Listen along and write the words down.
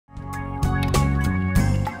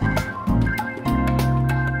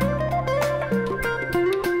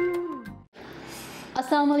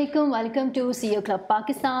Assalamu alaikum, welcome to CEO Club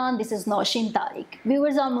Pakistan. This is Nosheen Tariq.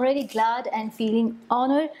 Viewers, I'm really glad and feeling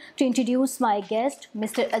honored to introduce my guest,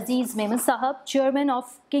 Mr. Aziz Memon Sahab, Chairman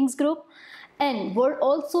of King's Group, and we'll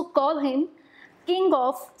also call him King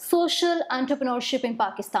of Social Entrepreneurship in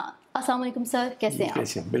Pakistan. Assalamu alaikum, sir. कैसे हैं आप?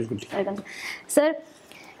 कैसे हैं? बिल्कुल ठीक। Sir,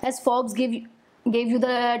 as Forbes gave you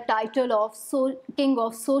the title of King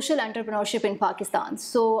of Social Entrepreneurship in Pakistan.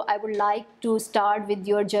 So I would like to start with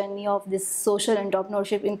your journey of this social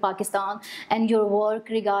entrepreneurship in Pakistan and your work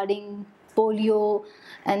regarding polio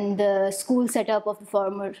and the school setup of the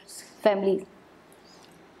farmers' families.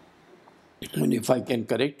 And if I can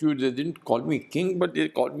correct you, they didn't call me king, but they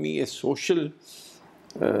called me a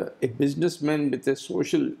a businessman with a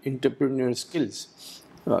social entrepreneur skills.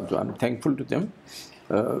 So I'm thankful to them.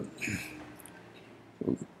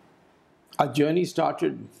 Our journey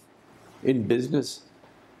started in business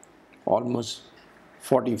almost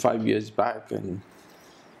 45 years back, and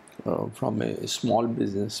from a small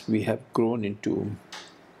business we have grown into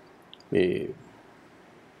a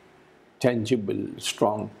tangible,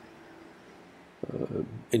 strong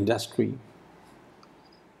industry.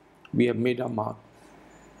 We have made our mark,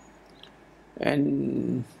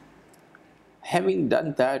 and having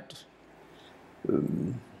done that,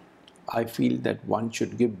 I feel that one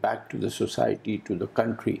should give back to the society, to the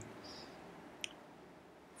country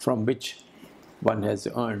from which one has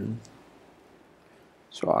earned.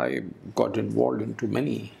 So I got involved into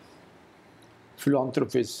many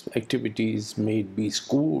philanthropist activities, may it be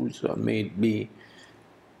schools or may it be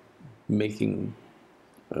making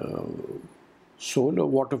solar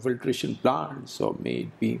water filtration plants, or may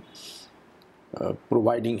it be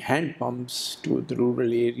providing hand pumps to the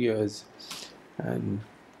rural areas, and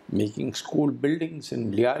making school buildings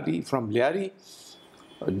in Liari, from Liari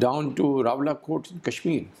down to Rawalakot in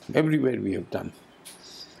Kashmir. Everywhere we have done.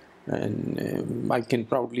 And I can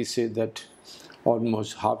proudly say that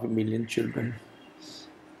almost 500,000 children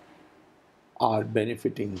are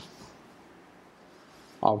benefiting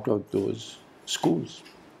out of those schools.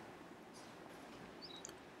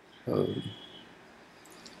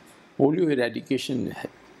 Polio eradication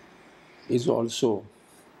is also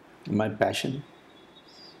my passion,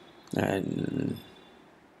 and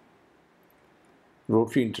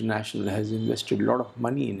Rotary International has invested a lot of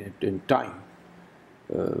money in it and time.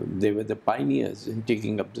 They were the pioneers in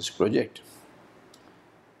taking up this project,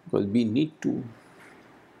 because we need to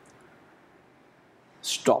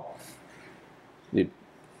stop the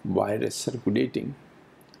virus circulating,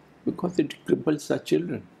 because it cripples our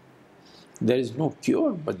children. There is no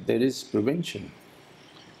cure, but there is prevention.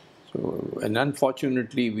 So, and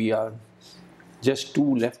unfortunately, we are just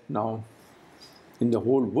two left now in the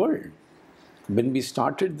whole world. When we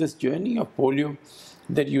started this journey of polio,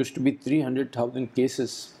 there used to be 300,000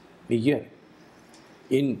 cases a year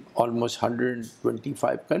in almost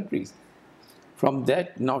 125 countries. From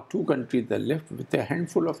that, now 2 countries are left with a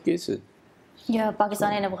handful of cases. Yeah,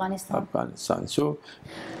 Pakistan and Afghanistan. So,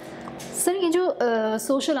 sir, ये जो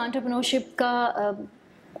social entrepreneurship का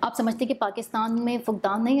आप समझते हैं कि पाकिस्तान में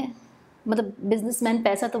फुकदान नहीं है? मतलब बिजनेसमैन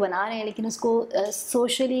पैसा तो बना रहे हैं, लेकिन उसको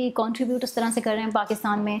सोशली कंट्रीब्यूट उस तरह से कर रहे हैं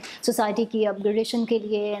पाकिस्तान में सोसाइटी की अपग्रेडेशन के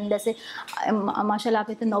लिए, एंड जैसे माशाल्लाह आप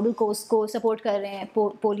इतने नोबल कोर्स को सपोर्ट कर रहे हैं,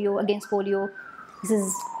 पोलियो अगेंस्ट पोलियो.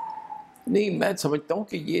 नहीं, मैं समझता हूँ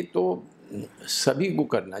कि ये तो सभी को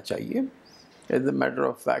करना चाहिए. As a matter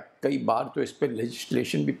of fact, कई बार तो इस पर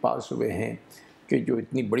लेजिस्लेशन भी पास हुए हैं कि जो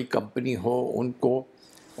इतनी बड़ी कंपनी हो उनको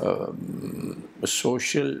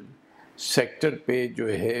सोशल सेक्टर पे जो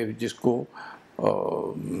है, जिसको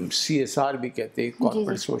CSR भी कहते हैं,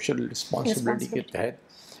 कॉर्पोरेट सोशल रिस्पॉन्सिबिलिटी के तहत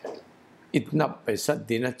इतना पैसा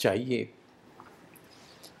देना चाहिए.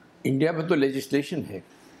 इंडिया में तो लेजिस्लेशन है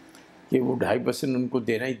कि वो 2.5% उनको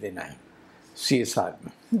देना ही देना है CSR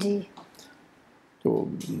में जी. तो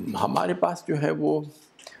हमारे पास जो है वो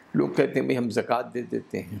लोग कहते हैं भाई हम ज़कात दे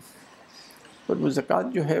देते हैं, पर वो ज़कात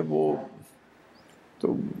जो है वो तो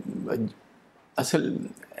असल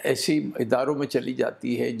ऐसे इदारों में चली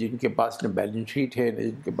जाती है जिनके पास न बैलेंस शीट है, न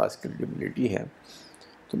जिनके पास क्रेडिबिलिटी है.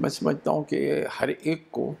 तो मैं समझता हूँ कि हर एक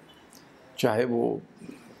को, चाहे वो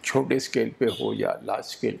छोटे स्केल पे हो या लार्ज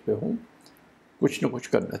स्केल पे हो, कुछ न कुछ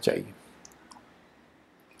करना चाहिए.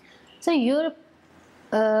 So your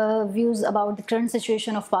views about the current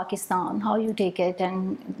situation of Pakistan, how you take it,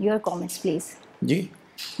 and your comments please. जी,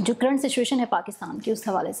 जो current situation है पाकिस्तान की, उस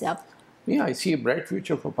हवाले से आप. Yeah, I see a bright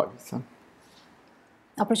future for Pakistan.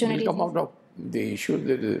 Opportunities. We'll come out of the issue.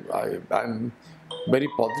 I'm a very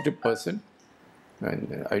positive person,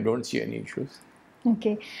 and I don't see any issues.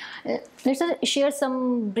 Okay. Let's share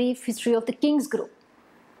some brief history of the King's Group.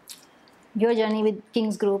 Your journey with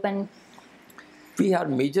King's Group and... We are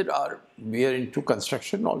we are into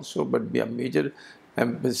construction also, but we are major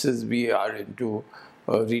emphasis. We are into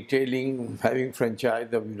retailing, having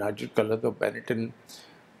franchise of United Colors of Benetton,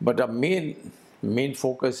 but our main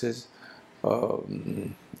focus is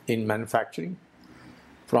in manufacturing,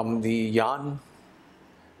 from the yarn,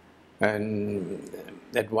 and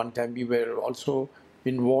at one time we were also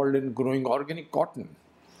involved in growing organic cotton,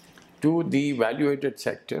 to the value-added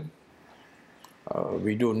sector.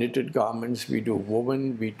 We do knitted garments, we do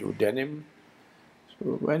woven, we do denim.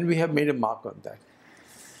 So, and we have made a mark on that.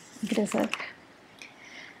 Great, sir.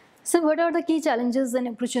 So, what are the key challenges and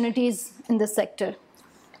opportunities in this sector?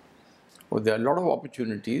 Well, there are a lot of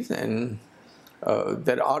opportunities, and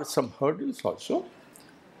there are some hurdles also.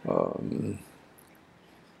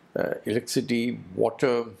 Electricity,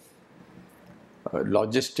 water,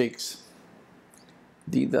 logistics.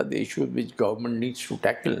 These are the issues which government needs to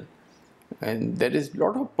tackle. And there is a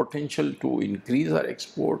lot of potential to increase our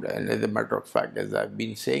export, and as a matter of fact, as I've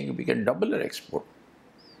been saying, we can double our export.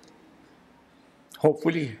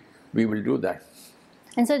 Hopefully, we will do that.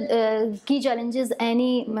 And so, key challenges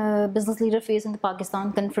any business leader face in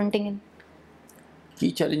Pakistan confronting in?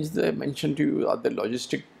 Key challenges that I mentioned to you are the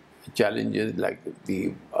logistic challenges, like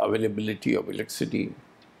the availability of electricity,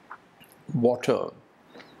 water,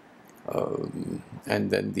 and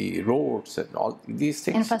then the roads and all these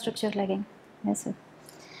things. Infrastructure lagging. Yes, sir.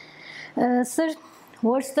 Sir,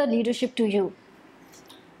 what's the leadership to you?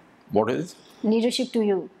 What is? Leadership to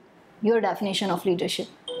you. Your definition of leadership.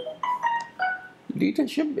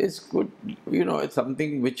 Leadership is good, it's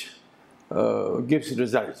something which gives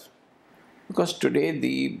results. Because today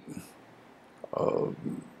the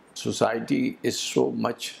society is so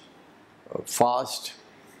much fast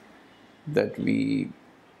that we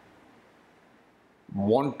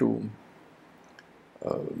want to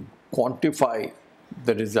quantify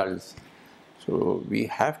the results. So we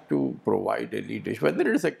have to provide a leadership, whether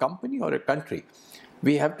it is a company or a country,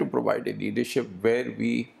 we have to provide a leadership where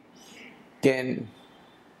we can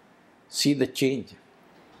see the change.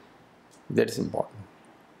 That is important.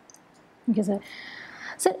 Okay, sir.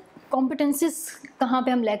 Sir, competencies कहाँ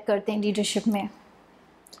पे हम lack करते हैं leadership में?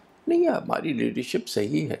 नहीं, हमारी leadership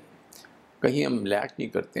सही है, कहीं हम lack नहीं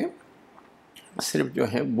करते हैं. सिर्फ जो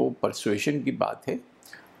है वो persuasion की बात है,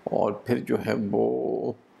 और फिर जो है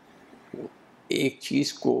वो एक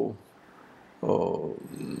चीज़ को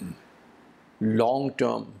लॉन्ग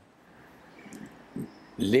टर्म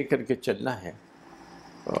लेकर के चलना है.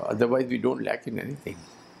 Otherwise we don't lack in anything.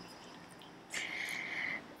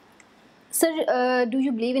 Sir, do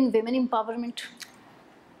you believe in women empowerment?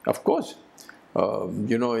 Of course.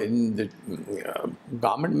 In the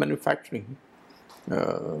garment manufacturing,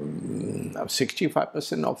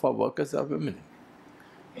 65% of our workers are women.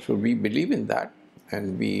 So we believe in that,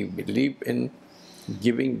 and we believe in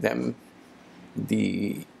giving them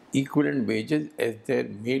the equivalent wages as their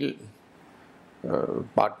male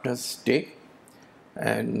partners take,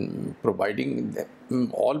 and providing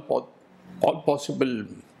them all possible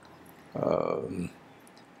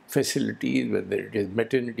facilities, whether it is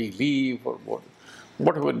maternity leave or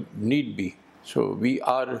whatever need be. So we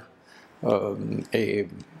are a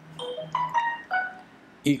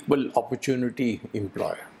equal opportunity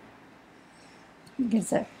employer. Yes,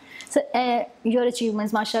 sir. So your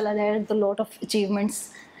achievements, mashallah, there are a lot of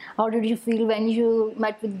achievements. How did you feel when you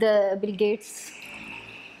met with the Bill Gates?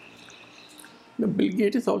 Bill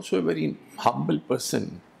Gates is also a very humble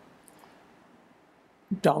person,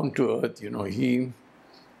 down to earth. He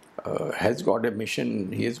has got a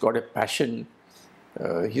mission, he has got a passion.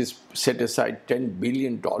 He's set aside $10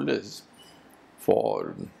 billion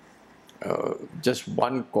for just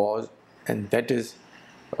one cause, and that is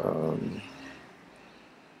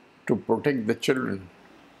to protect the children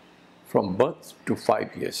from birth to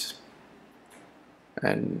 5 years.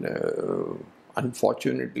 And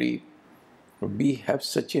unfortunately, we have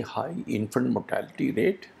such a high infant mortality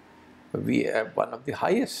rate. We have one of the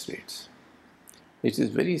highest rates. It is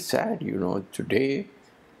very sad, today,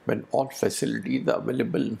 when all facilities are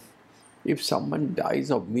available, if someone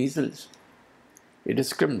dies of measles, it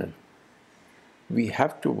is criminal. We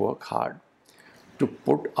have to work hard to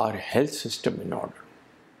put our health system in order.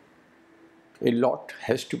 A lot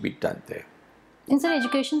has to be done there. In the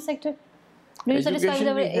education sector? Do you satisfy with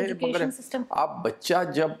our education system? आप बच्चा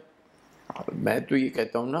जब, मैं तो ये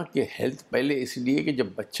कहता हूँ ना कि हेल्थ पहले इसलिए कि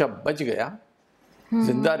जब बच्चा बच गया,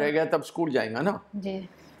 जिंदा रह गया, तब स्कूल जाएगा ना जी.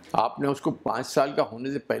 आपने उसको 5 साल का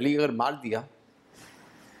होने से पहले ही अगर मार दिया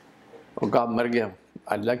और कहा मर गया,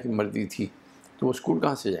 अल्लाह की मर्जी थी, तो वो स्कूल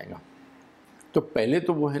कहाँ से जाएगा? तो पहले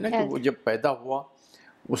तो वो है ना कि वो जब पैदा हुआ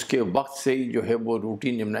उसके वक्त से ही जो है वो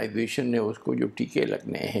रूटीन इम्यूनाइजेशन ने उसको जो टीके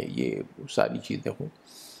लगने हैं ये सारी चीज़ें हों,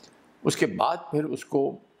 उसके बाद फिर उसको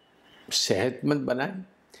सेहतमंद बनाएं,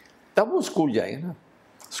 तब वो स्कूल जाएगा ना।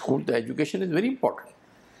 स्कूल तो education is very important,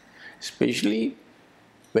 specially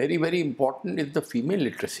very very important is the female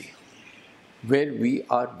literacy, where we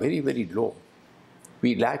are very very low,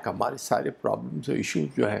 we lack. हमारे सारे प्रॉब्लम्स और इश्यूज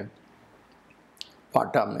जो है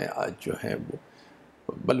पाटा में आज जो है वो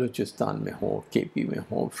बलूचिस्तान में हो, केपी में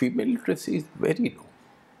हो, female literacy is very low.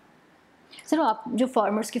 Sir आप जो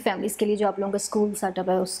फार्मर्स की फैमिलीज़ के लिए जो आप लोगों का स्कूल सेटअप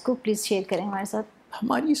है उसको प्लीज़ शेयर करें हमारे साथ।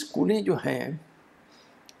 हमारी स्कूलें जो हैं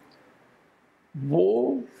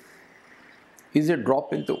वो is a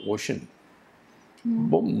drop in the ocean,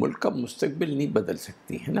 वो मुल्क का मुस्तकबिल नहीं बदल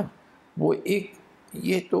सकती है ना। वो एक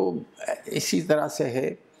ये तो इसी तरह से है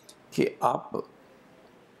कि आप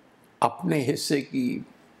अपने हिस्से की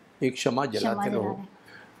एक शमा जलाते रहो,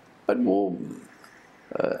 पर वो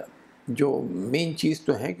जो मेन चीज़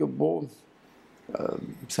तो है कि वो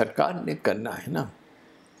सरकार ने करना है ना,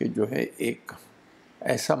 कि जो है एक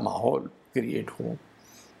ऐसा माहौल क्रिएट हो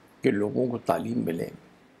कि लोगों को तालीम मिले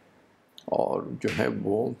और जो है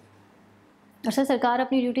वो। अच्छा, सरकार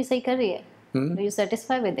अपनी ड्यूटी सही कर रही है? You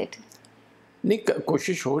satisfy with it? नहीं,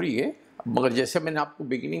 कोशिश हो रही है, मगर जैसे मैंने आपको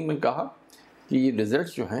बिगिनिंग में कहा कि ये रिजल्ट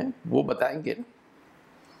जो हैं वो बताएंगे ना।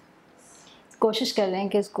 कोशिश कर रहे हैं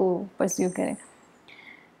कि इसको परस्यू करें।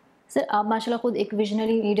 सर आप माशाल्लाह खुद एक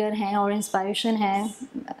विजनरी लीडर हैं और इंस्पायरेशन हैं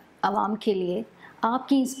आवाम के लिए।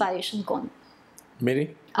 आपकी इंस्पायरेशन कौन? मेरी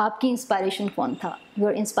आपकी इंस्पायरेशन कौन था?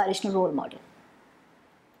 Your inspirational role model?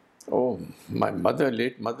 Oh, my mother,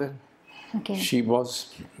 late mother, Okay. she was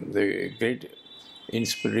the great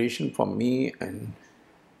inspiration for me, and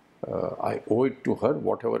I owe it to her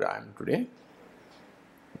whatever I am today.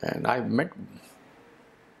 And I've met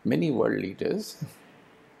many world leaders,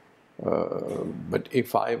 but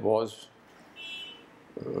if I was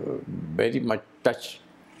very much touched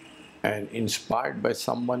and inspired by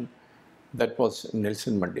someone, that was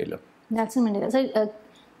Nelson Mandela. Nelson Mandela. Sir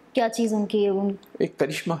क्या चीज़ उनकी एक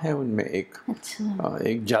करिश्मा है उनमें,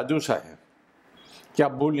 एक जादू सा है कि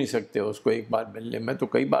आप भूल नहीं सकते हो उसको। एक बार मिलने में तो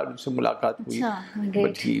कई बार उनसे मुलाकात हुई,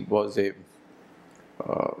 but he was a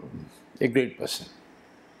great person.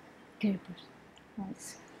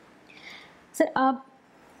 Sir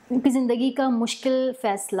आपकी ज़िंदगी का मुश्किल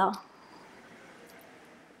फैसला,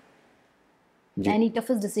 any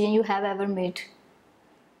toughest decision you have ever made?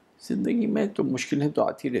 ज़िंदगी में तो मुश्किलें तो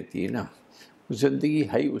आती रहती है ना, ज़िंदगी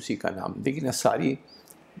है ही उसी का नाम। देखिए ना, सारी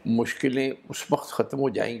मुश्किलें उस वक्त ख़त्म हो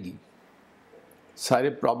जाएंगी, सारे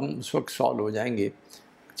प्रॉब्लम उस वक्त सॉल्व हो जाएंगे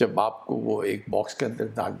जब आपको वो एक बॉक्स के अंदर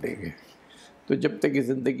डाल देंगे। तो जब तक ये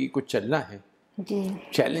ज़िंदगी को चलना है,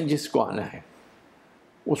 चैलेंजेस को आना है,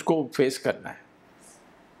 उसको फेस करना है।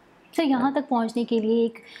 सर यहाँ तक पहुँचने के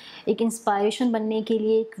लिए, एक इंस्पायरेशन बनने के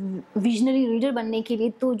लिए, एक विजनरी लीडर बनने के लिए,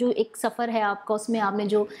 तो जो एक सफ़र है आपका, उसमें आपने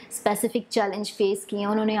जो स्पेसिफिक चैलेंज फेस किए हैं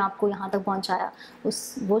उन्होंने आपको यहाँ तक पहुँचाया,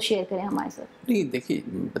 वो शेयर करें हमारे साथ। नहीं, देखिए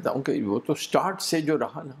बताऊँ कि वो तो स्टार्ट से जो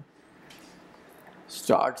रहा ना,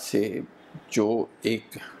 स्टार्ट से जो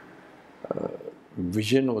एक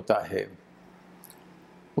विजन होता है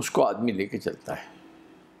उसको आदमी लेके चलता है,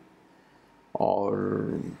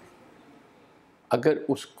 और अगर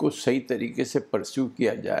उसको सही तरीके से परस्यू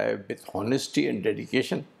किया जाए with honesty and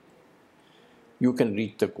dedication, you can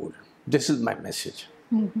reach the goal. This is my message.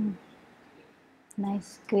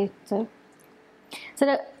 Nice, great sir.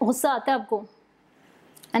 Sir गुस्सा आता है आपको?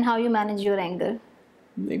 And how you manage your anger?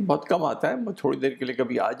 नहीं, बहुत कम आता है, वो थोड़ी देर के लिए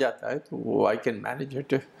कभी आ जाता है, तो वो I can manage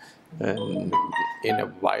it, in a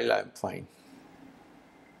while I am fine.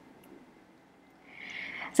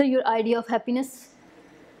 Sir your idea of happiness?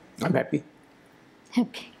 I am happy.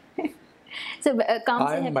 Happy. So,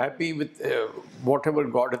 I am happy with whatever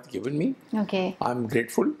God has given me. Okay. I'm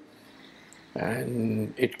grateful,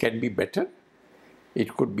 and it can be better.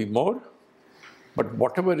 It could be more, but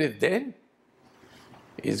whatever is there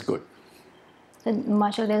is good. So,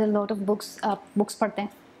 Marshall, there's a lot of books. आप books पढ़ते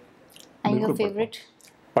हैं? And your favorite?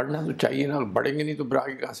 पढ़ना तो चाहिए ना, बढ़ेंगे नहीं तो फिर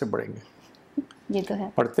आगे कहाँ से बढ़ेंगे? ये तो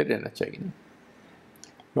है। पढ़ते रहना चाहिए ना।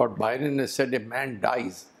 Lord Byron has said, a man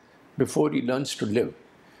dies before he learns to live.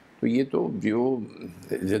 तो ये तो जो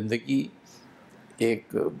ज़िंदगी एक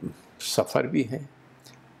सफ़र भी है,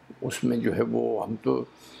 उसमें जो है वो हम तो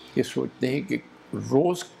ये सोचते हैं कि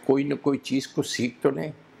रोज़ कोई ना कोई चीज़ को सीख तो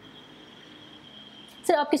लें।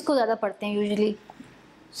 सर आप किसको ज़्यादा पढ़ते हैं यूजुअली?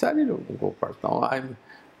 सारे लोगों को पढ़ता हूँ।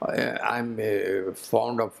 I am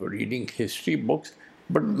fond of reading history books,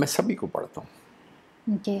 but मैं सभी को पढ़ता हूँ।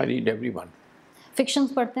 I read everyone.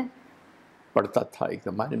 फिक्शंस पढ़ते हैं? पढ़ता था एक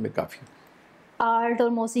ज़माने में काफ़ी। आर्ट और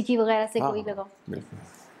मौसीकी वगैरह से हाँ, कोई लगाओ। बिल्कुल।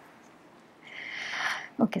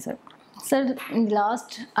 Okay sir. Sir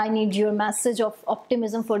last I need your message of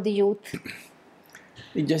optimism for the youth.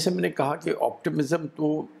 जैसे मैंने कहा कि ऑप्टिमिज्म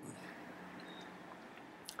तो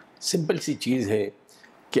सिंपल सी चीज़ है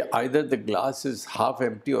कि either the glass is half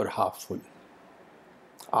empty और half full.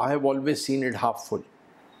 I have always seen it half full.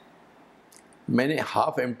 मैंने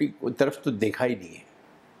हाफ एम्प्टी की तरफ तो देखा ही नहीं है,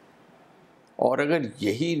 और अगर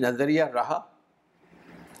यही नज़रिया रहा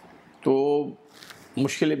तो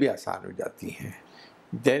मुश्किलें भी आसान हो जाती हैं।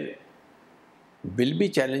 There will be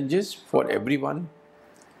challenges for everyone,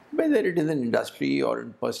 whether it is in industry or in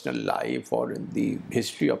personal life or in the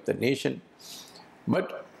history of the nation. But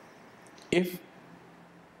if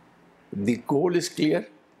the goal is clear,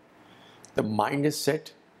 the mind is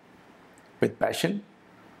set with passion,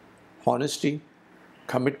 honesty,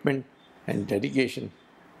 commitment, and dedication,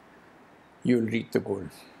 you will reach the goal.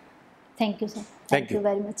 Thank you, sir. Thank you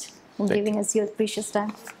very much for giving us your precious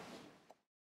time.